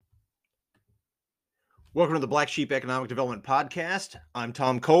Welcome to the Black Sheep Economic Development Podcast. I'm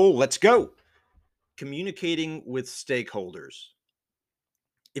Tom Cole. Let's go. Communicating with stakeholders.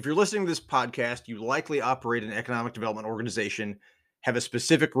 If you're listening to this podcast, you likely operate an economic development organization, have a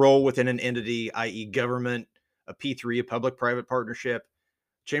specific role within an entity, i.e., government, a P3, a public private partnership,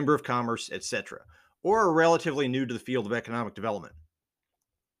 chamber of commerce, etc., or are relatively new to the field of economic development.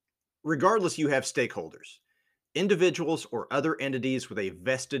 Regardless, you have stakeholders, individuals or other entities with a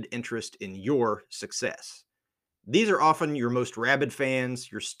vested interest in your success. These are often your most rabid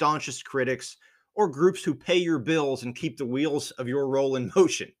fans, your staunchest critics, or groups who pay your bills and keep the wheels of your role in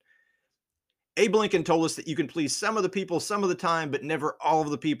motion. Abe Lincoln told us that you can please some of the people some of the time, but never all of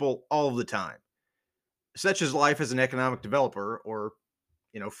the people all of the time. Such is life as an economic developer, or,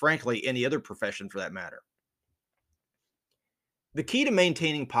 frankly, any other profession for that matter. The key to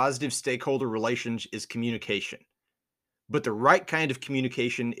maintaining positive stakeholder relations is communication, but the right kind of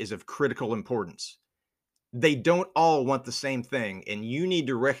communication is of critical importance. They don't all want the same thing, and you need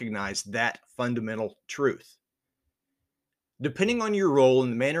to recognize that fundamental truth. Depending on your role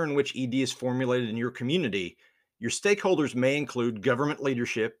and the manner in which ED is formulated in your community, your stakeholders may include government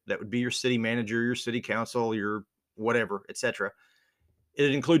leadership, that would be your city manager, your city council, your whatever, etc.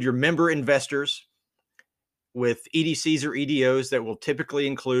 It'd include your member investors with EDCs or EDOs that will typically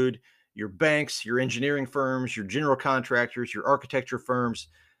include your banks, your engineering firms, your general contractors, your architecture firms,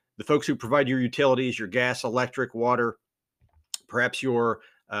 the folks who provide your utilities, your gas, electric, water, perhaps your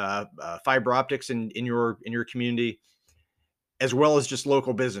fiber optics in your community, as well as just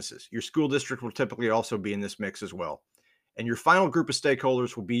local businesses. Your school district will typically also be in this mix as well. And your final group of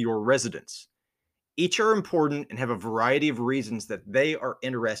stakeholders will be your residents. Each are important and have a variety of reasons that they are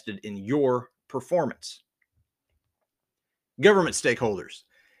interested in your performance. Government stakeholders.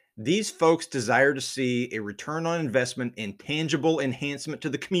 These folks desire to see a return on investment and tangible enhancement to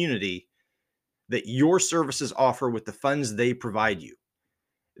the community that your services offer with the funds they provide you.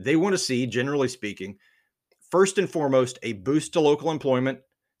 They want to see, generally speaking, first and foremost, a boost to local employment,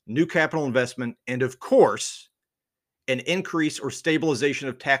 new capital investment, and of course, an increase or stabilization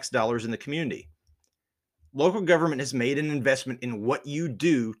of tax dollars in the community. Local government has made an investment in what you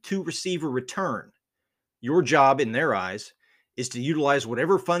do to receive a return. Your job, in their eyes, is to utilize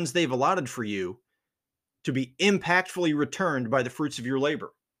whatever funds they've allotted for you to be impactfully returned by the fruits of your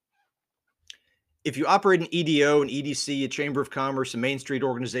labor. If you operate an EDO, an EDC, a chamber of commerce, a Main Street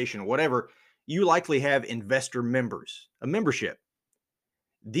organization, whatever, you likely have investor members, a membership.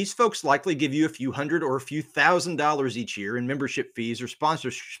 These folks likely give you a few hundred or a few $1,000s each year in membership fees or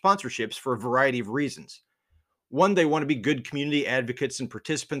sponsorships for a variety of reasons. One, they want to be good community advocates and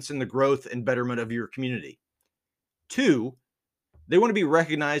participants in the growth and betterment of your community. Two, they want to be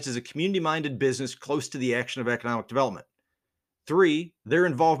recognized as a community-minded business close to the action of economic development. Three, their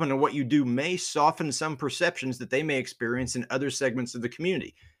involvement in what you do may soften some perceptions that they may experience in other segments of the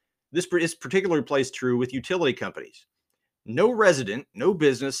community. This is particularly plays true with utility companies. No resident, no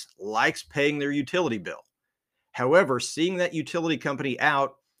business likes paying their utility bill. However, seeing that utility company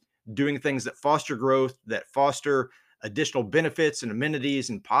out doing things that foster growth, that foster additional benefits and amenities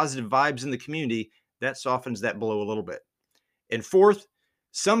and positive vibes in the community, that softens that blow a little bit. And fourth,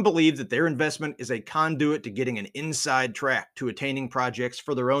 some believe that their investment is a conduit to getting an inside track to attaining projects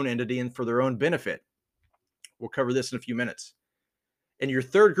for their own entity and for their own benefit. We'll cover this in a few minutes. And your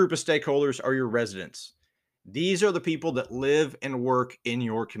third group of stakeholders are your residents. These are the people that live and work in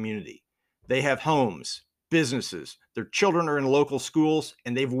your community. They have homes, businesses, their children are in local schools,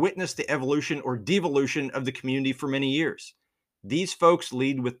 and they've witnessed the evolution or devolution of the community for many years. These folks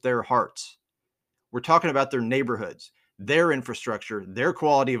lead with their hearts. We're talking about their neighborhoods, their infrastructure, their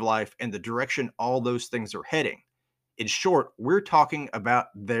quality of life, and the direction all those things are heading. In short, we're talking about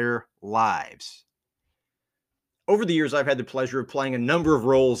their lives. Over the years, I've had the pleasure of playing a number of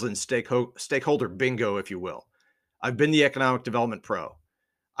roles in stakeholder bingo, if you will. I've been the economic development pro.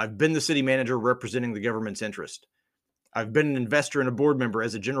 I've been the city manager representing the government's interest. I've been an investor and a board member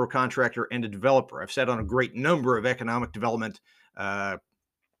as a general contractor and a developer. I've sat on a great number of economic development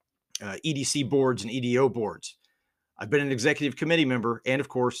EDC boards and EDO boards. I've been an executive committee member, and of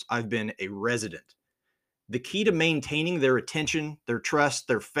course, I've been a resident. The key to maintaining their attention, their trust,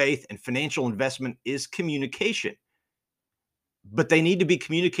 their faith, and financial investment is communication. But they need to be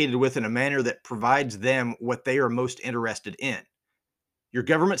communicated with in a manner that provides them what they are most interested in. Your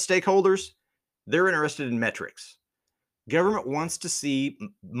government stakeholders, they're interested in metrics. Government wants to see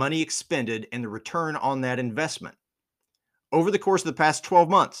money expended and the return on that investment. Over the course of the past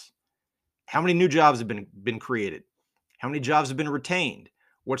 12 months, how many new jobs have been created? How many jobs have been retained?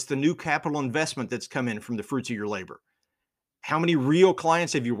 What's the new capital investment that's come in from the fruits of your labor? How many real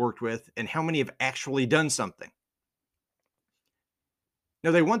clients have you worked with, and how many have actually done something? Now,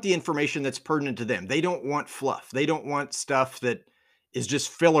 they want the information that's pertinent to them. They don't want fluff. They don't want stuff that is just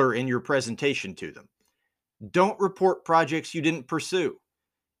filler in your presentation to them. Don't report projects you didn't pursue.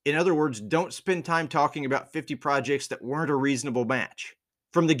 In other words, don't spend time talking about 50 projects that weren't a reasonable match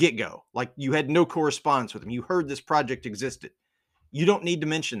from the get go. Like you had no correspondence with them. You heard this project existed. You don't need to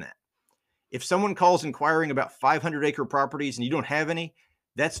mention that. If someone calls inquiring about 500-acre properties and you don't have any,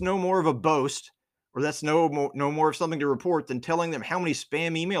 that's no more of a boast, or that's no more of something to report than telling them how many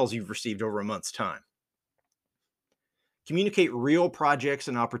spam emails you've received over a month's time. Communicate real projects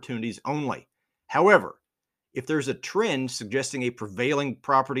and opportunities only. However, if there's a trend suggesting a prevailing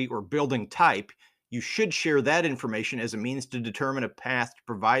property or building type, you should share that information as a means to determine a path to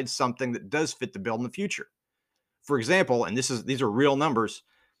provide something that does fit the bill in the future. For example, and these are real numbers,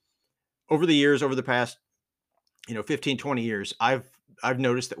 over the years, over the past 15, 20 years, I've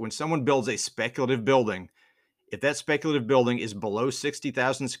noticed that when someone builds a speculative building, if that speculative building is below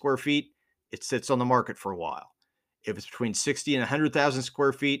 60,000 square feet, it sits on the market for a while. If it's between 60 and 100,000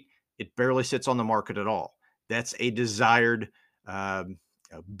 square feet, it barely sits on the market at all. That's a desired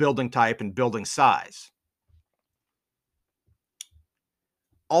building type and building size.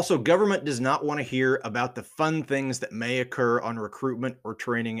 Also, government does not want to hear about the fun things that may occur on recruitment or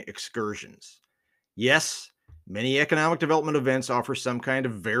training excursions. Yes, many economic development events offer some kind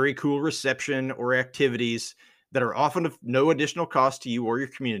of very cool reception or activities that are often of no additional cost to you or your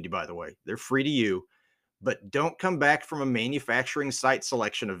community, by the way. They're free to you, but don't come back from a manufacturing site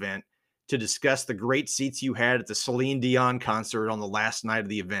selection event to discuss the great seats you had at the Celine Dion concert on the last night of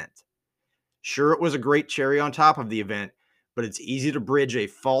the event. Sure, it was a great cherry on top of the event, but it's easy to bridge a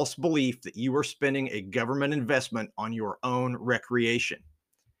false belief that you are spending a government investment on your own recreation.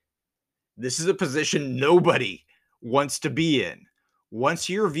 This is a position nobody wants to be in. Once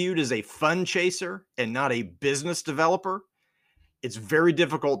you're viewed as a fun chaser and not a business developer, it's very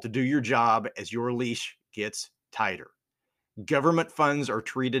difficult to do your job as your leash gets tighter. Government funds are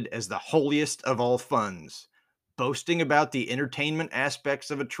treated as the holiest of all funds. Boasting about the entertainment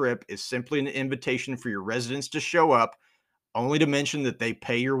aspects of a trip is simply an invitation for your residents to show up, only to mention that they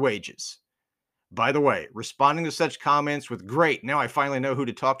pay your wages. By the way, responding to such comments with "great, now I finally know who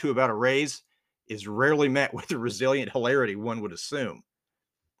to talk to about a raise" is rarely met with the resilient hilarity one would assume.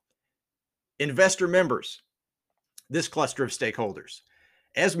 Investor members, this cluster of stakeholders.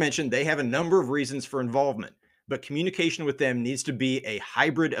 As mentioned, they have a number of reasons for involvement, but communication with them needs to be a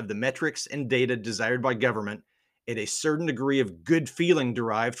hybrid of the metrics and data desired by government and a certain degree of good feeling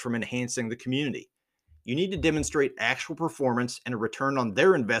derived from enhancing the community. You need to demonstrate actual performance and a return on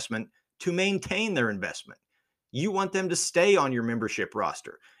their investment to maintain their investment. You want them to stay on your membership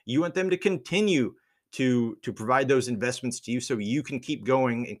roster. You want them to continue to provide those investments to you so you can keep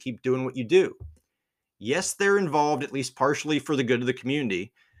going and keep doing what you do. Yes, they're involved at least partially for the good of the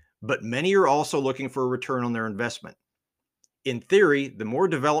community, but many are also looking for a return on their investment. In theory, the more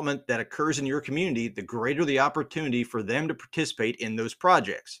development that occurs in your community, the greater the opportunity for them to participate in those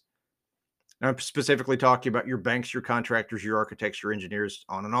projects. Now, I'm specifically talking about your banks, your contractors, your architects, your engineers,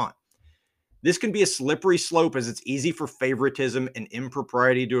 on and on. This can be a slippery slope as it's easy for favoritism and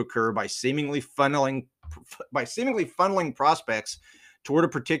impropriety to occur by seemingly funneling prospects toward a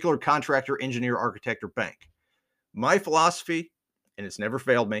particular contractor, engineer, architect, or bank. My philosophy, and it's never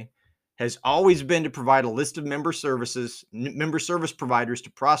failed me, has always been to provide a list of member service providers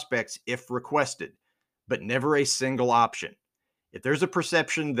to prospects if requested, but never a single option. If there's a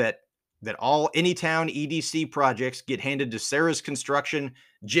perception that all Anytown EDC projects get handed to Sarah's Construction,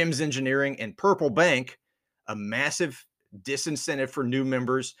 Jim's Engineering, and Purple Bank, a massive disincentive for new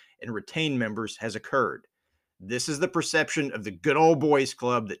members and retained members has occurred. This is the perception of the good old boys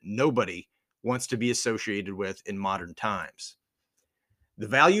club that nobody wants to be associated with in modern times. The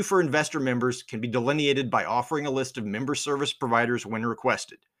value for investor members can be delineated by offering a list of member service providers when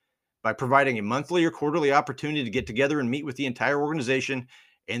requested, by providing a monthly or quarterly opportunity to get together and meet with the entire organization,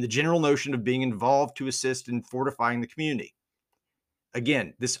 and the general notion of being involved to assist in fortifying the community.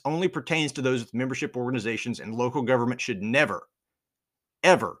 Again, this only pertains to those with membership organizations, and local government should never,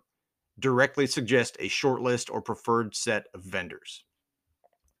 ever directly suggest a short list or preferred set of vendors.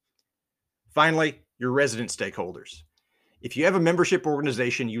 Finally, your resident stakeholders. If you have a membership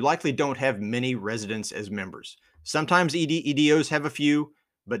organization, you likely don't have many residents as members. Sometimes EDOs have a few,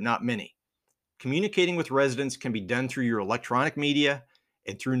 but not many. Communicating with residents can be done through your electronic media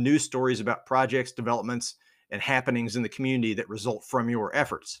and through news stories about projects, developments, and happenings in the community that result from your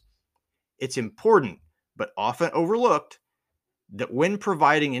efforts. It's important, but often overlooked, that when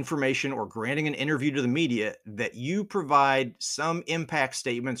providing information or granting an interview to the media, that you provide some impact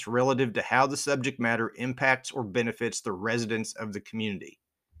statements relative to how the subject matter impacts or benefits the residents of the community.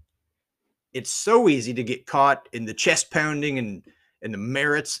 It's so easy to get caught in the chest pounding and the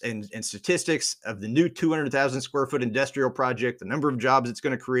merits and statistics of the new 200,000 square foot industrial project, the number of jobs it's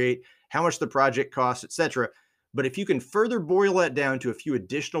going to create, how much the project costs, etc. But if you can further boil that down to a few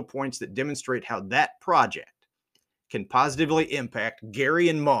additional points that demonstrate how that project can positively impact Gary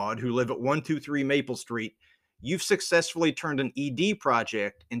and Maud, who live at 123 Maple Street, you've successfully turned an ED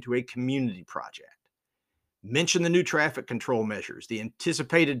project into a community project. Mention the new traffic control measures, the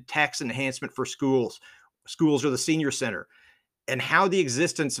anticipated tax enhancement for schools or the senior center, and how the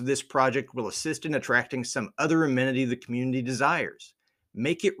existence of this project will assist in attracting some other amenity the community desires.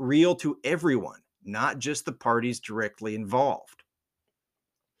 Make it real to everyone, not just the parties directly involved.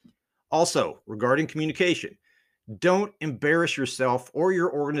 Also, regarding communication, don't embarrass yourself or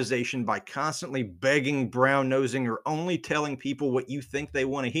your organization by constantly begging, brown-nosing, or only telling people what you think they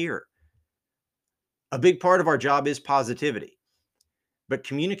want to hear. A big part of our job is positivity, but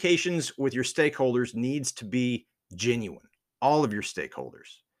communications with your stakeholders needs to be genuine, all of your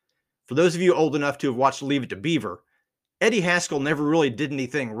stakeholders. For those of you old enough to have watched Leave It to Beaver, Eddie Haskell never really did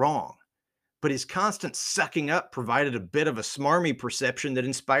anything wrong, but his constant sucking up provided a bit of a smarmy perception that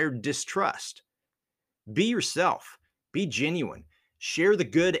inspired distrust. Be yourself, be genuine, share the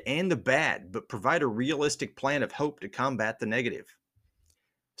good and the bad, but provide a realistic plan of hope to combat the negative.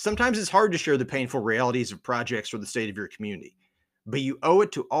 Sometimes it's hard to share the painful realities of projects or the state of your community, but you owe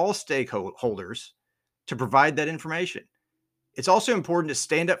it to all stakeholders to provide that information. It's also important to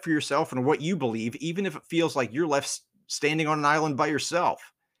stand up for yourself and what you believe, even if it feels like you're left standing on an island by yourself.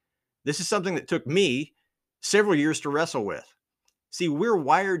 This is something that took me several years to wrestle with. See, we're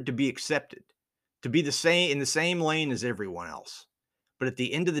wired to be accepted, to be in the same lane as everyone else. But at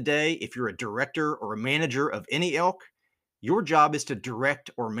the end of the day, if you're a director or a manager of any ilk, your job is to direct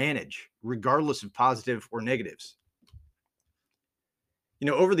or manage, regardless of positive or negatives.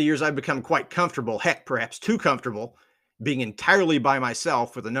 Over the years, I've become quite comfortable, heck, perhaps too comfortable, being entirely by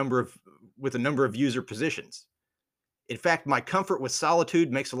myself with a number of user positions. In fact, my comfort with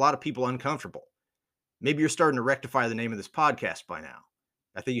solitude makes a lot of people uncomfortable. Maybe you're starting to rectify the name of this podcast by now.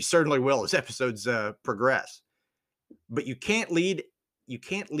 I think you certainly will as episodes progress. But you can't lead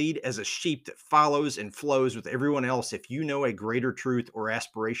as a sheep that follows and flows with everyone else if you know a greater truth or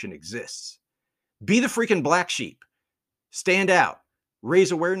aspiration exists. Be the freaking black sheep. Stand out.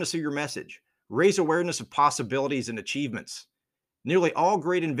 Raise awareness of your message. Raise awareness of possibilities and achievements. Nearly all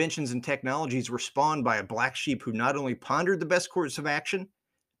great inventions and technologies were spawned by a black sheep who not only pondered the best course of action,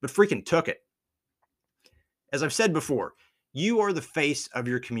 but freaking took it. As I've said before, you are the face of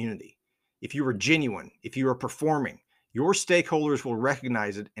your community. If you are genuine, if you are performing, your stakeholders will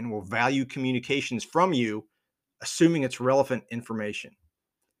recognize it and will value communications from you, assuming it's relevant information.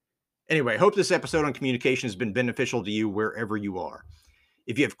 Anyway, I hope this episode on communication has been beneficial to you wherever you are.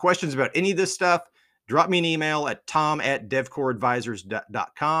 If you have questions about any of this stuff, drop me an email at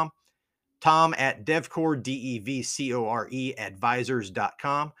tom@devcoreadvisors.com, tom@devcore, DEVCORE,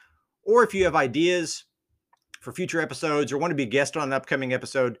 advisors.com. Or if you have ideas for future episodes or want to be a guest on an upcoming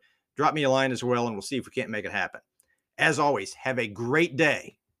episode, drop me a line as well, and we'll see if we can't make it happen. As always, have a great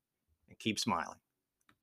day and keep smiling.